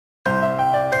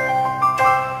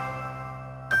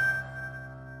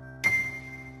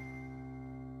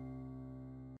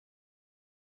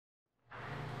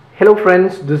Hello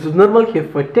friends, this is Normal here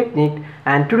for Technique,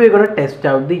 and today we're going to test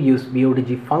out the USB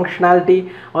OTG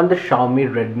functionality on the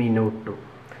Xiaomi Redmi Note 2.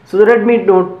 So the Redmi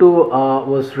Note 2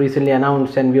 was recently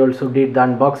announced, and we also did the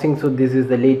unboxing. So this is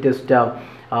the latest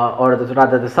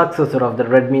rather the successor of the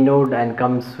Redmi Note, and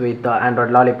comes with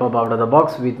Android Lollipop out of the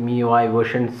box with MIUI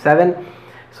version 7.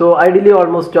 So ideally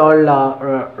almost all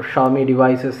Xiaomi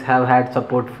devices have had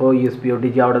support for USB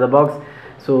OTG out of the box.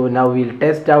 So now we'll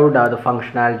test out the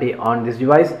functionality on this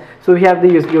device. So we have the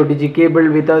USB OTG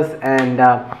cable with us, and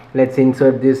let's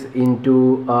insert this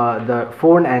into the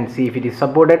phone and see if it is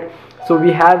supported. So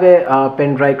we have a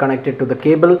pen drive connected to the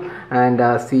cable,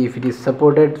 and see if it is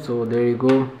supported. So there you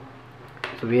go.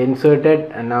 So we insert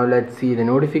it, and now let's see the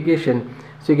notification.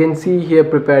 So you can see here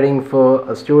preparing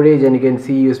for storage, and you can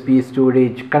see USB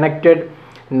storage connected.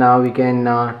 Now we can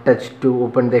touch to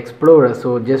open the Explorer.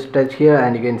 So just touch here,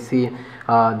 and you can see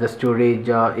the storage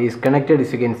is connected.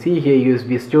 As you can see here,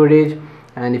 USB storage,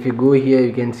 and if you go here,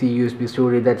 you can see USB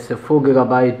storage. That's a 4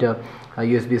 GB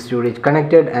USB storage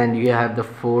connected, and you have the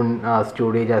phone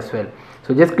storage as well.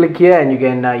 So just click here, and you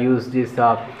can use this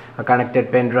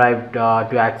connected pen drive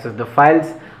to access the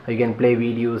files. You can play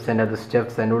videos and other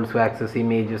stuffs, and also access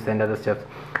images and other stuff.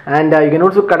 And you can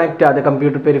also connect the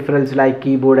computer peripherals like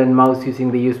keyboard and mouse using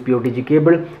the USB OTG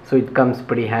cable. So it comes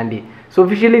pretty handy. So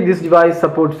officially this device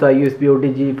supports USB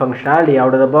OTG functionality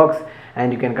out of the box,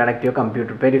 and you can connect your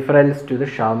computer peripherals to the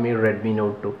Xiaomi Redmi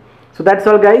Note 2. So that's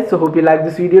all guys. So hope you like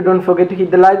this video. Don't forget to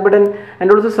hit the like button,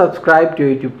 and also subscribe to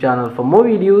your YouTube channel for more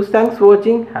videos. Thanks for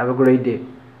watching. Have a great day.